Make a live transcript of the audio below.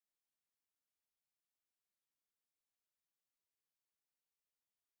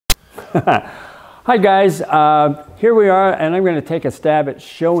Hi guys, here we are, and I'm going to take a stab at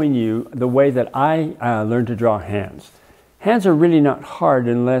showing you the way that I learned to draw hands. Hands are really not hard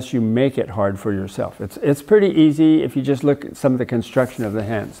unless you make it hard for yourself. It's pretty easy if you just look at some of the construction of the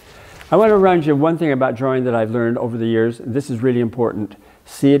hands. I want to remind you one thing about drawing that I've learned over the years. This is really important.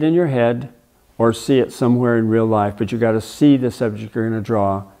 See it in your head or see it somewhere in real life, but you got to see the subject you're going to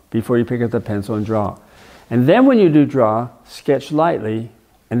draw before you pick up the pencil and draw. And then when you do draw, sketch lightly,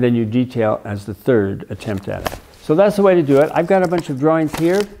 and then you detail as the third attempt at it. So that's the way to do it. I've got a bunch of drawings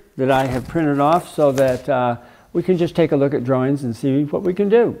here that I have printed off so that we can just take a look at drawings and see what we can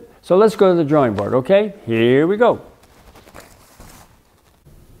do. So let's go to the drawing board, okay? Here we go.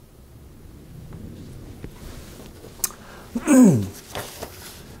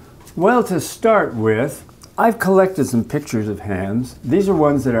 Well, to start with, I've collected some pictures of hands. These are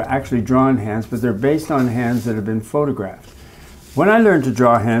ones that are actually drawn hands, but they're based on hands that have been photographed. When I learned to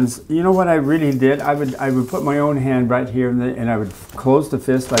draw hands, you know what I really did? I would put my own hand right here and I would close the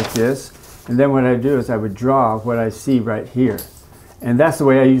fist like this. And then what I'd do is I would draw what I see right here. And that's the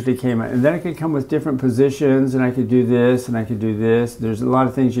way I usually came out. And then I could come with different positions, and I could do this and I could do this. There's a lot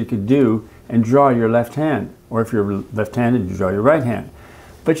of things you could do and draw your left hand. Or if you're left-handed, you draw your right hand.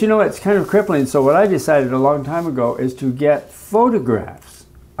 But you know, it's kind of crippling. So what I decided a long time ago is to get photographs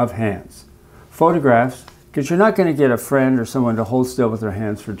of hands. Photographs, because you're not going to get a friend or someone to hold still with their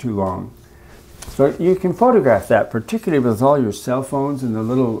hands for too long. So you can photograph that, particularly with all your cell phones and the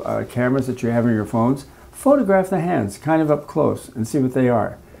little cameras that you have in your phones. Photograph the hands kind of up close and see what they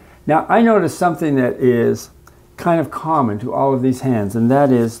are. Now, I noticed something that is kind of common to all of these hands, and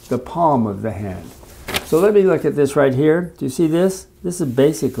that is the palm of the hand. So let me look at this right here. Do you see this? This is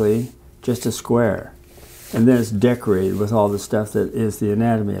basically just a square. And then it's decorated with all the stuff that is the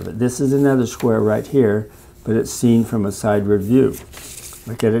anatomy of it. This is another square right here, but it's seen from a sideward view.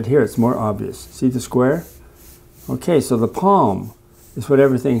 Look at it here, it's more obvious. See the square? Okay, so the palm is what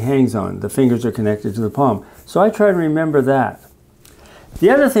everything hangs on. The fingers are connected to the palm. So I try to remember that. The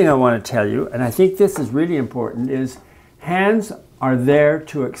other thing I want to tell you, and I think this is really important, is hands are there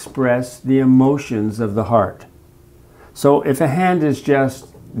to express the emotions of the heart. So if a hand is just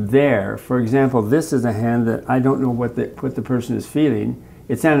there, for example, this is a hand that I don't know what the person is feeling.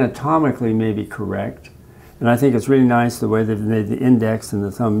 It's anatomically maybe correct, and I think it's really nice the way they've made the index and the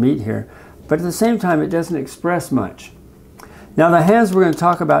thumb meet here, but at the same time it doesn't express much. Now the hands we're going to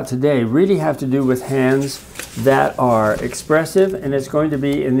talk about today really have to do with hands that are expressive, and it's going to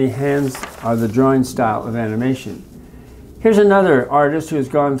be in the hands of the drawing style of animation. Here's another artist who has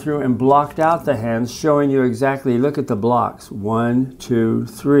gone through and blocked out the hands, showing you exactly, look at the blocks. 1, 2,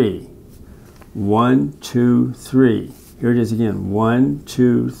 3. 1, 2, 3. Here it is again. 1,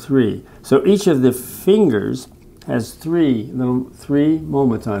 2, 3. So each of the fingers has three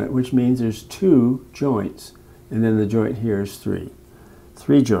moments on it, which means there's 2 joints. And then the joint here is 3.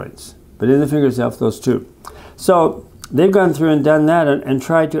 3 joints. But in the finger itself, those 2. So they've gone through and done that and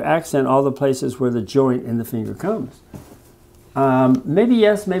tried to accent all the places where the joint in the finger comes. Maybe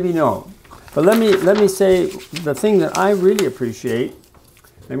yes, maybe no. But let me say the thing that I really appreciate,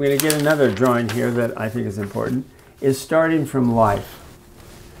 I'm going to get another drawing here that I think is important, is starting from life.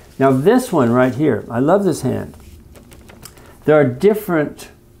 Now this one right here, I love this hand. There are different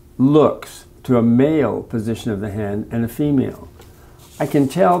looks to a male position of the hand and a female. I can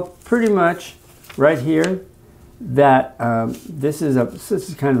tell pretty much right here that this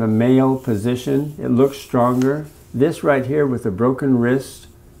is kind of a male position. It looks stronger. This right here with the broken wrist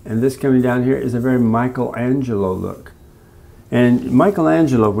and this coming down here is a very Michelangelo look. And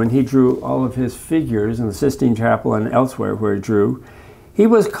Michelangelo, when he drew all of his figures in the Sistine Chapel and elsewhere where he drew, he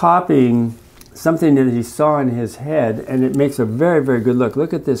was copying something that he saw in his head, and it makes a very, very good look.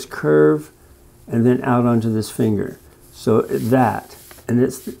 Look at this curve and then out onto this finger. So that, and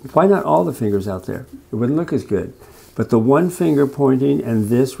it's, why not all the fingers out there? It wouldn't look as good. But the one finger pointing and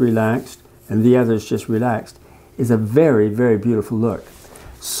this relaxed and the others just relaxed is a very, very beautiful look.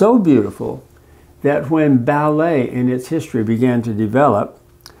 So beautiful that when ballet in its history began to develop,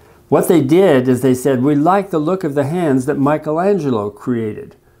 what they did is they said, we like the look of the hands that Michelangelo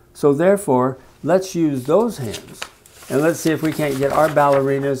created. So therefore, let's use those hands. And let's see if we can't get our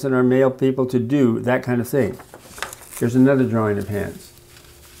ballerinas and our male people to do that kind of thing. Here's another drawing of hands.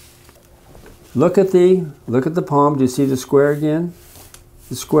 Look at the palm. Do you see the square again?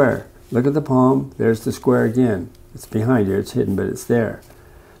 The square. Look at the palm. There's the square again. It's behind here. It's hidden, but it's there.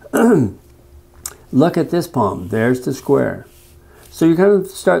 Look at this palm. There's the square. So you kind of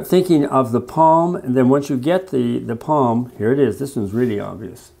start thinking of the palm, and then once you get the palm, here it is. This one's really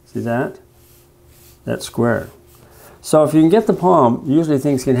obvious. See that? That square. So if you can get the palm, usually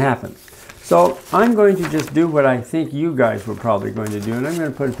things can happen. So I'm going to just do what I think you guys were probably going to do, and I'm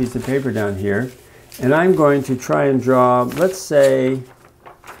going to put a piece of paper down here, and I'm going to try and draw, let's say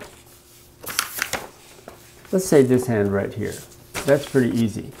this hand right here. That's pretty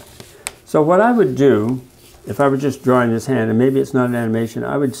easy. So what I would do, if I were just drawing this hand, and maybe it's not an animation,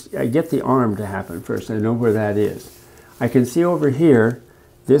 I get the arm to happen first. I know where that is. I can see over here,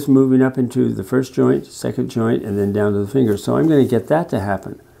 this moving up into the first joint, second joint, and then down to the finger. So I'm going to get that to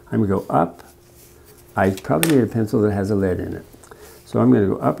happen. I'm going to go up. I probably need a pencil that has a lead in it. So I'm going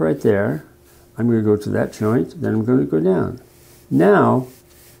to go up right there. I'm going to go to that joint, then I'm going to go down. Now,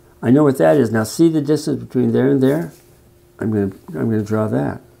 I know what that is. Now see the distance between there and there? I'm going to draw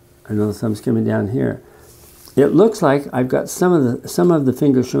that. I know the thumb's coming down here. It looks like I've got some of the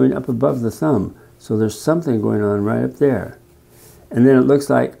finger showing up above the thumb. So there's something going on right up there. And then it looks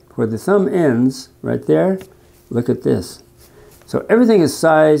like where the thumb ends, right there, look at this. So everything is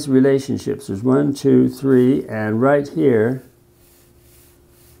size relationships. There's 1, 2, 3, and right here,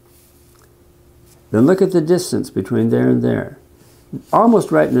 then look at the distance between there and there.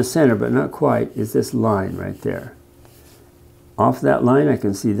 Almost right in the center, but not quite, is this line right there. Off that line, I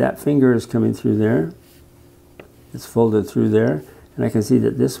can see that finger is coming through there. It's folded through there, and I can see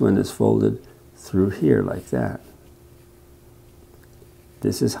that this one is folded through here like that.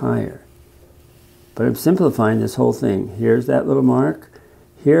 This is higher. But I'm simplifying this whole thing. Here's that little mark.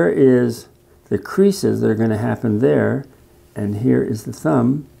 Here is the creases that are going to happen there. And here is the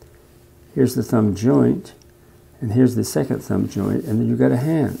thumb. Here's the thumb joint. And here's the second thumb joint. And then you've got a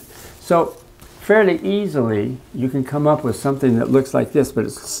hand. So fairly easily, you can come up with something that looks like this. But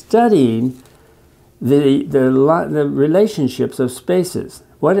it's studying the relationships of spaces.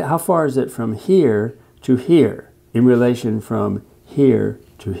 How far is it from here to here in relation from here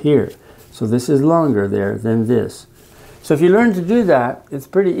to here? So this is longer there than this. So if you learn to do that, it's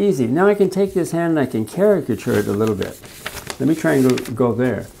pretty easy. Now I can take this hand and I can caricature it a little bit. Let me try and go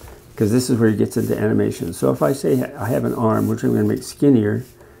there, because this is where it gets into animation. So if I say I have an arm, which I'm going to make skinnier,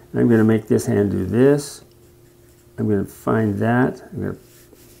 and I'm going to make this hand do this, I'm going to find that, I'm going to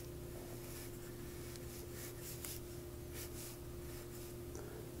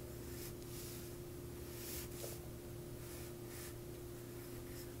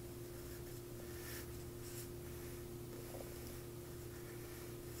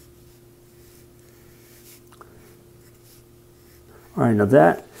all right, now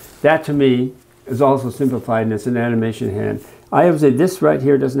that to me is also simplified, and it's an animation hand. I would say this right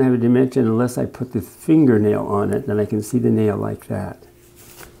here doesn't have a dimension unless I put the fingernail on it, then I can see the nail like that.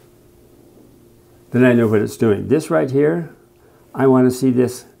 Then I know what it's doing. This right here, I want to see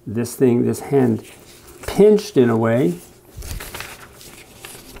this hand pinched in a way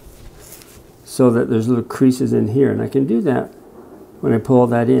so that there's little creases in here, and I can do that when I pull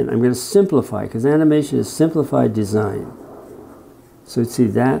that in. I'm going to simplify, because animation is simplified design. So see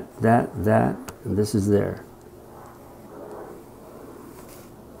that, and this is there.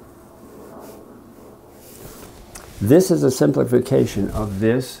 This is a simplification of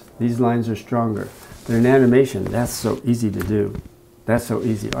this. These lines are stronger. But in animation, that's so easy to do. That's so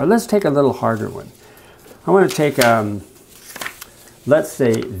easy. All right, let's take a little harder one. I want to take, let's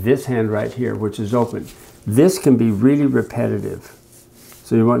say this hand right here, which is open. This can be really repetitive,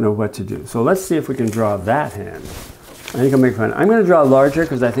 so you won't know what to do. So let's see if we can draw that hand. I think I'll make fun. I'm going to draw larger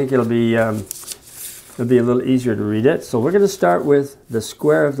because I think it'll be a little easier to read it. So we're going to start with the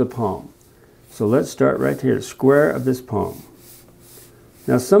square of the palm. So let's start right here, the square of this palm.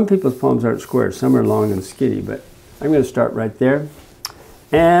 Now some people's palms aren't square, some are long and skinny, but I'm going to start right there.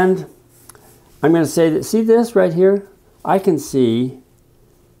 And I'm going to say that, see this right here? I can see,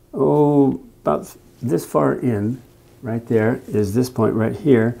 about this far in, right there, is this point right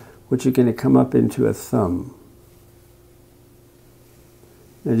here, which is going to come up into a thumb.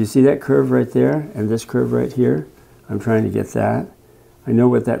 Now, do you see that curve right there and this curve right here? I'm trying to get that. I know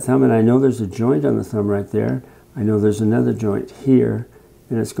what that thumb, and I know there's a joint on the thumb right there. I know there's another joint here,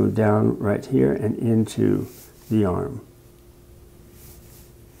 and it's going down right here and into the arm.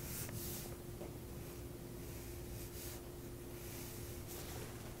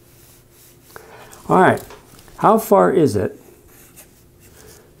 All right, how far is it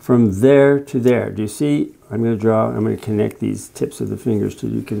from there to there? Do you see? I'm going to connect these tips of the fingers so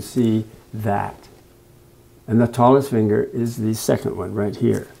you can see that. And the tallest finger is the second one right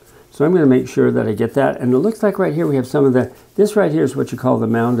here. So I'm going to make sure that I get that. And it looks like right here we have some of the, this right here is what you call the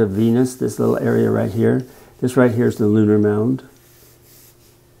mound of Venus, this little area right here. This right here is the lunar mound.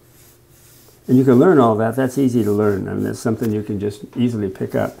 And you can learn all that. That's easy to learn. I mean, that's something you can just easily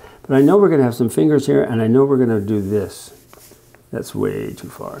pick up. But But I know we're going to have some fingers here, and I know we're going to do this. That's way too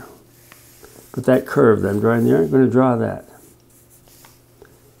far. But that curve that I'm drawing there, I'm going to draw that.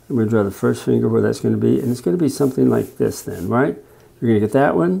 I'm going to draw the first finger where that's going to be, and it's going to be something like this then, right? You're going to get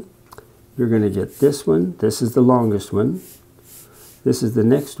that one. You're going to get this one. This is the longest one. This is the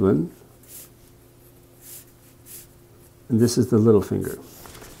next one. And this is the little finger.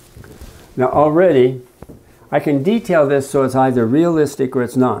 Now already, I can detail this so it's either realistic or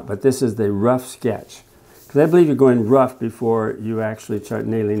it's not, but this is the rough sketch. Because I believe you're going rough before you actually start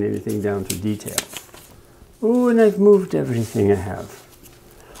nailing anything down to detail. Oh, and I've moved everything I have.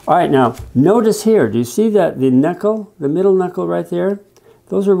 All right, now, notice here, do you see that the knuckle, the middle knuckle right there?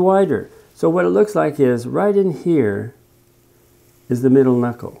 Those are wider. So what it looks like is, right in here is the middle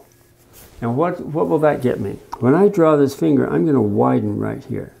knuckle. Now what will that get me? When I draw this finger, I'm going to widen right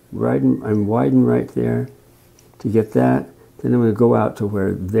here. I'm widen right there to get that. Then I'm going to go out to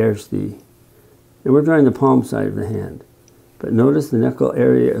where there's the... And we're drawing the palm side of the hand. But notice the knuckle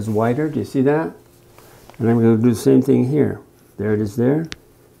area is wider. Do you see that? And I'm going to do the same thing here. There it is there.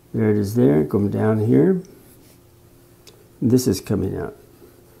 There it is there. Come down here. This is coming out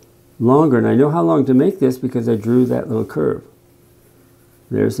longer. And I know how long to make this because I drew that little curve.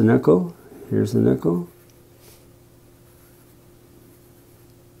 There's the knuckle. Here's the knuckle.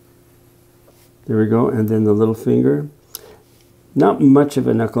 There we go. And then the little finger. Not much of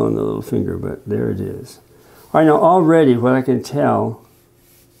a knuckle on the little finger, but there it is. All right, now already what I can tell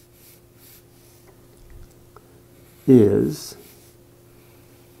is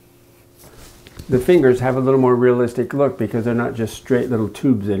the fingers have a little more realistic look because they're not just straight little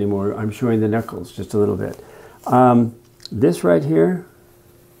tubes anymore. I'm showing the knuckles just a little bit. This right here,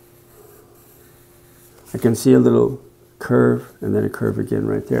 I can see a little curve and then a curve again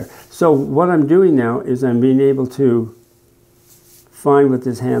right there. So what I'm doing now is I'm being able to find what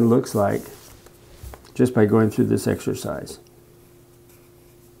this hand looks like just by going through this exercise.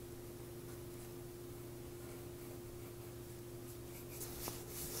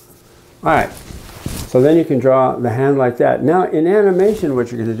 All right, so then you can draw the hand like that. Now in animation,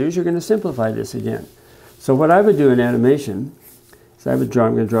 what you're going to do is you're going to simplify this again. So what I would do in animation is I'm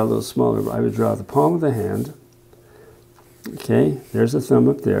going to draw a little smaller, but I would draw the palm of the hand. Okay, there's the thumb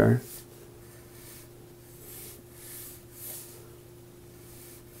up there.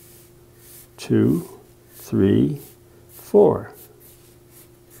 Two, three, four.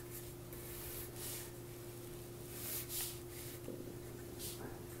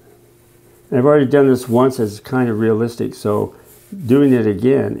 And I've already done this once as kind of realistic, so doing it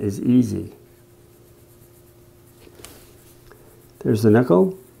again is easy. There's the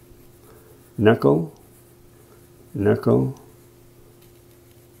knuckle, knuckle, knuckle,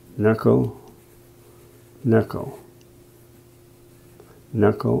 knuckle, knuckle,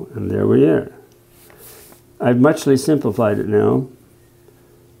 knuckle, and there we are. I've muchly simplified it now.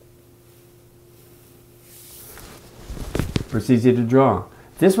 It's easy to draw.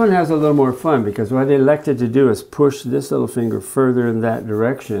 This one has a little more fun because what I elected to do is push this little finger further in that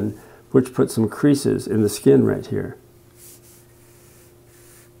direction, which puts some creases in the skin right here.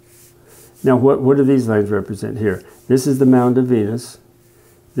 Now what do these lines represent here? This is the mound of Venus.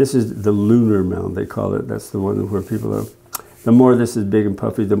 This is the lunar mound, they call it. That's the one where people are... The more this is big and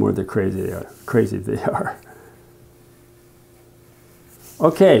puffy, the more crazy they are.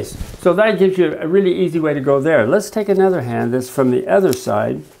 Okay, so that gives you a really easy way to go there. Let's take another hand that's from the other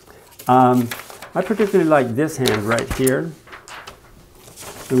side. I particularly like this hand right here.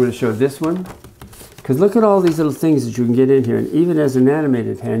 I'm going to show this one. Because look at all these little things that you can get in here. And even as an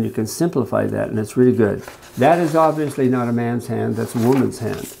animated hand, you can simplify that, and it's really good. That is obviously not a man's hand, that's a woman's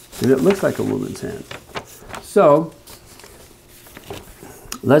hand. And it looks like a woman's hand. So,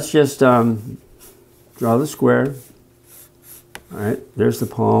 let's just draw the square. All right, there's the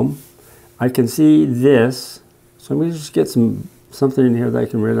palm. I can see this, so I'm going to just get something in here that I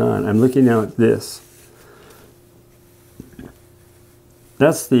can write on. I'm looking now at this.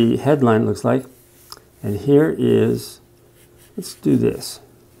 That's the headline, looks like. And here is, let's do this.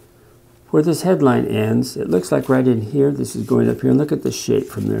 Where this headline ends, it looks like right in here, this is going up here. And look at the shape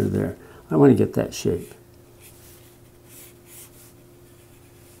from there to there. I want to get that shape.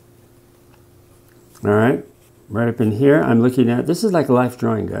 All right. Right up in here, I'm looking at, this is like a life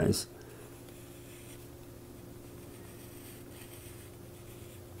drawing, guys.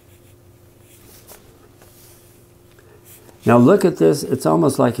 Now look at this, it's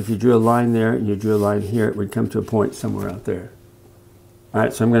almost like if you drew a line there and you drew a line here, it would come to a point somewhere out there. All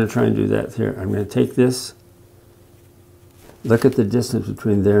right, so I'm going to try and do that here. I'm going to take this, look at the distance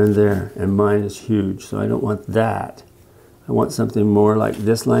between there, and mine is huge, so I don't want that. I want something more like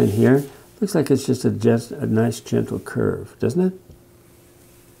this line here. Looks like it's just a nice gentle curve, doesn't it?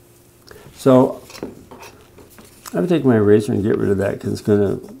 So I would take my eraser and get rid of that because it's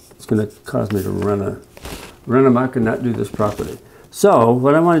gonna cause me to run amok and not do this properly. So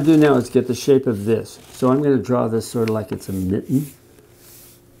what I want to do now is get the shape of this. So I'm going to draw this sort of like it's a mitten.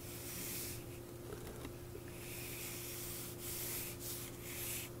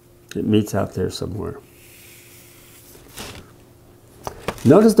 It meets out there somewhere.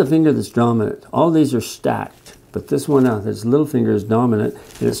 Notice the finger that's dominant. All these are stacked, but this one out, this little finger is dominant,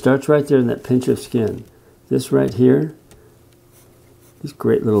 and it starts right there in that pinch of skin. This right here, these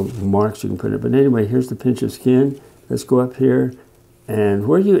great little marks you can put in. But anyway, here's the pinch of skin. Let's go up here, and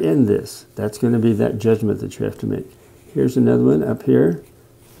where you end this, that's going to be that judgment that you have to make. Here's another one up here.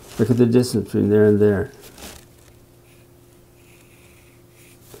 Look at the distance between there and there.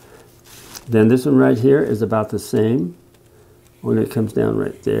 Then this one right here is about the same when it comes down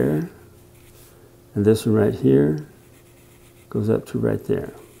right there. And this one right here goes up to right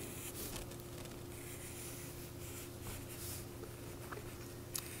there.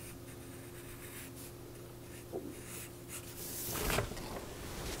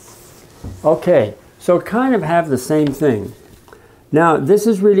 Okay, so kind of have the same thing. Now, this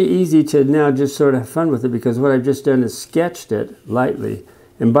is really easy to now just sort of have fun with it because what I've just done is sketched it lightly.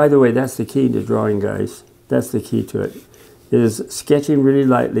 And by the way, that's the key to drawing, guys. That's the key to it, is sketching really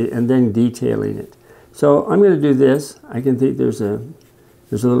lightly and then detailing it. So I'm going to do this. I can think there's a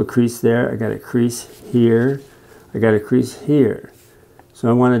little crease there. I got a crease here. I got a crease here. So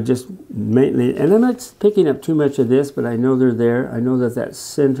I want to just mainly, and I'm not picking up too much of this, but I know they're there. I know that that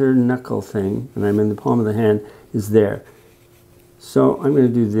center knuckle thing, and I'm in the palm of the hand, is there. So I'm going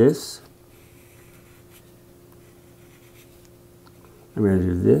to do this. I'm going to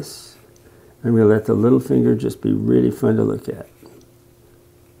do this. I'm going to let the little finger just be really fun to look at.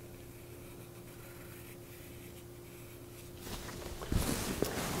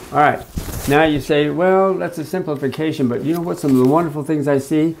 All right, now you say, well, that's a simplification, but you know what some of the wonderful things I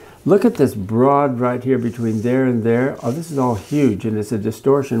see? Look at this broad right here between there and there. Oh, this is all huge, and it's a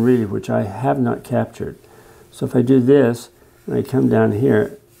distortion really, which I have not captured. So if I do this, and I come down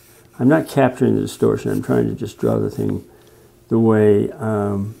here, I'm not capturing the distortion. I'm trying to just draw the thing the way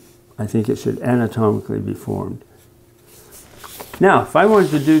I think it should anatomically be formed. Now, if I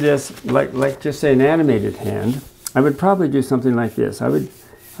wanted to do this like just say an animated hand, I would probably do something like this. I would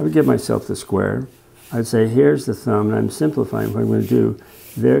give myself the square. I'd say, here's the thumb, and I'm simplifying what I'm going to do.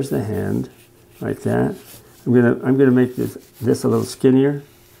 There's the hand, like that. I'm gonna make this a little skinnier.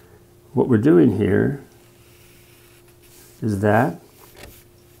 What we're doing here is that.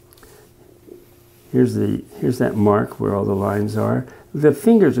 Here's that mark where all the lines are. The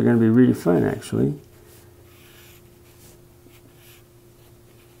fingers are going to be really fun, actually.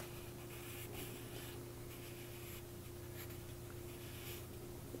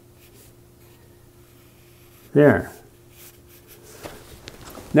 There.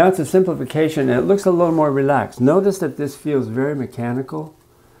 Now it's a simplification, and it looks a little more relaxed. Notice that this feels very mechanical.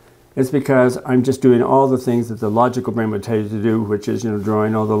 It's because I'm just doing all the things that the logical brain would tell you to do, which is,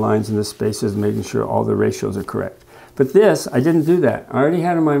 drawing all the lines and the spaces, making sure all the ratios are correct. But this, I didn't do that. I already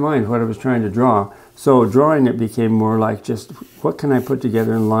had in my mind what I was trying to draw. So drawing it became more like just, what can I put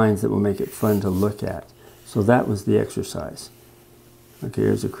together in lines that will make it fun to look at? So that was the exercise. Okay,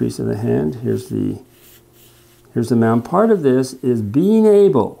 here's the crease of the hand. Here's the mound. Part of this is being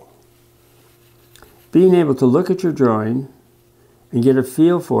able to look at your drawing and get a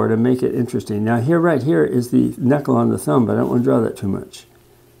feel for it and make it interesting. Now here, right here, is the knuckle on the thumb, but I don't want to draw that too much.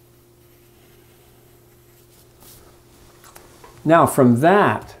 Now from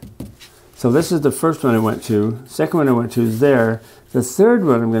that, so this is the first one I went to. Second one I went to is there. The third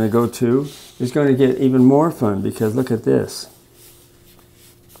one I'm going to go to is going to get even more fun because look at this.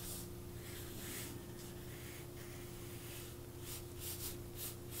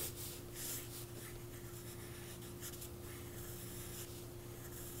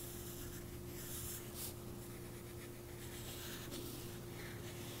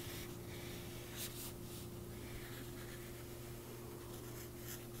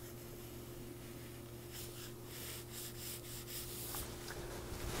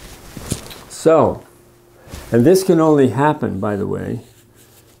 So, and this can only happen, by the way,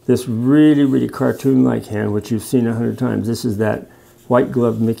 this really, really cartoon-like hand, which you've seen 100 times. This is that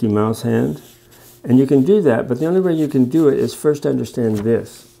white-gloved Mickey Mouse hand. And you can do that, but the only way you can do it is first understand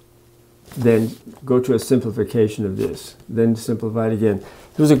this. Then go to a simplification of this. Then simplify it again.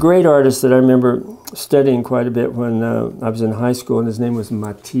 There was a great artist that I remember studying quite a bit when I was in high school, and his name was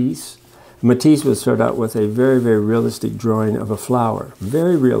Matisse. Matisse would start out with a very, very realistic drawing of a flower.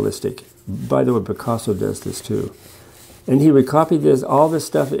 Very realistic. By the way, Picasso does this too. And he would copy this, all this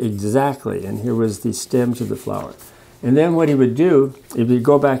stuff exactly. And here was the stem to the flower. And then what he would do, if he'd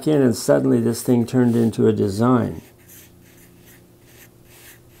go back in and suddenly this thing turned into a design.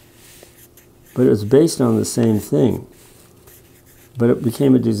 But it was based on the same thing. But it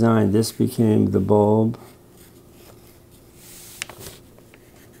became a design. This became the bulb.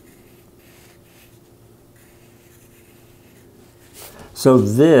 So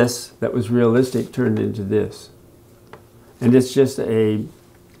this, that was realistic, turned into this. And it's just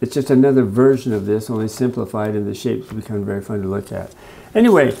another version of this, only simplified, and the shapes become very fun to look at.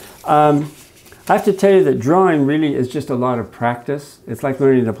 Anyway, I have to tell you that drawing really is just a lot of practice. It's like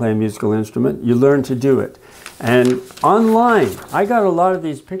learning to play a musical instrument. You learn to do it. And online, I got a lot of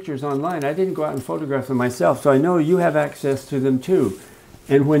these pictures online. I didn't go out and photograph them myself, so I know you have access to them too.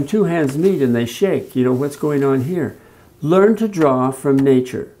 And when two hands meet and they shake, you know, what's going on here? Learn to draw from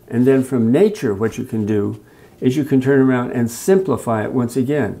nature. And then from nature, what you can do is you can turn around and simplify it once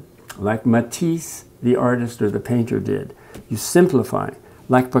again, like Matisse, the artist or the painter, did. You simplify,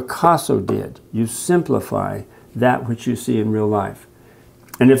 like Picasso did. You simplify that which you see in real life.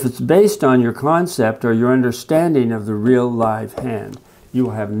 And if it's based on your concept or your understanding of the real live hand, you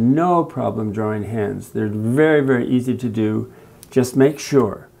will have no problem drawing hands. They're very, very easy to do. Just make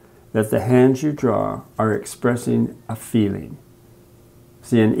sure that the hands you draw are expressing a feeling.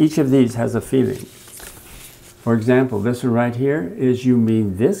 See, and each of these has a feeling. For example, this one right here is, you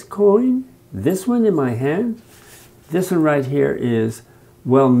mean this coin? This one in my hand? This one right here is,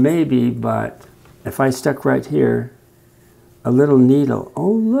 well, maybe, but if I stuck right here, a little needle.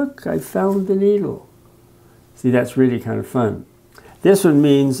 Oh, look, I found the needle. See, that's really kind of fun. This one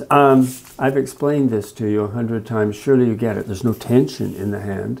means, I've explained this to you 100 times. Surely you get it. There's no tension in the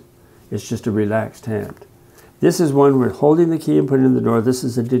hand. It's just a relaxed hand. This is one where holding the key and putting it in the door. This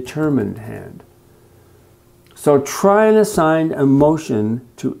is a determined hand. So try and assign emotion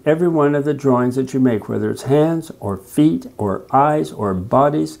to every one of the drawings that you make, whether it's hands or feet or eyes or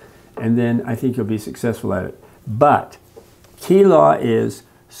bodies, and then I think you'll be successful at it. But key law is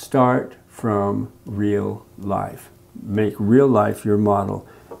start from real life. Make real life your model,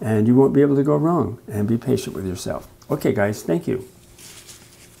 and you won't be able to go wrong. And be patient with yourself. Okay, guys, thank you.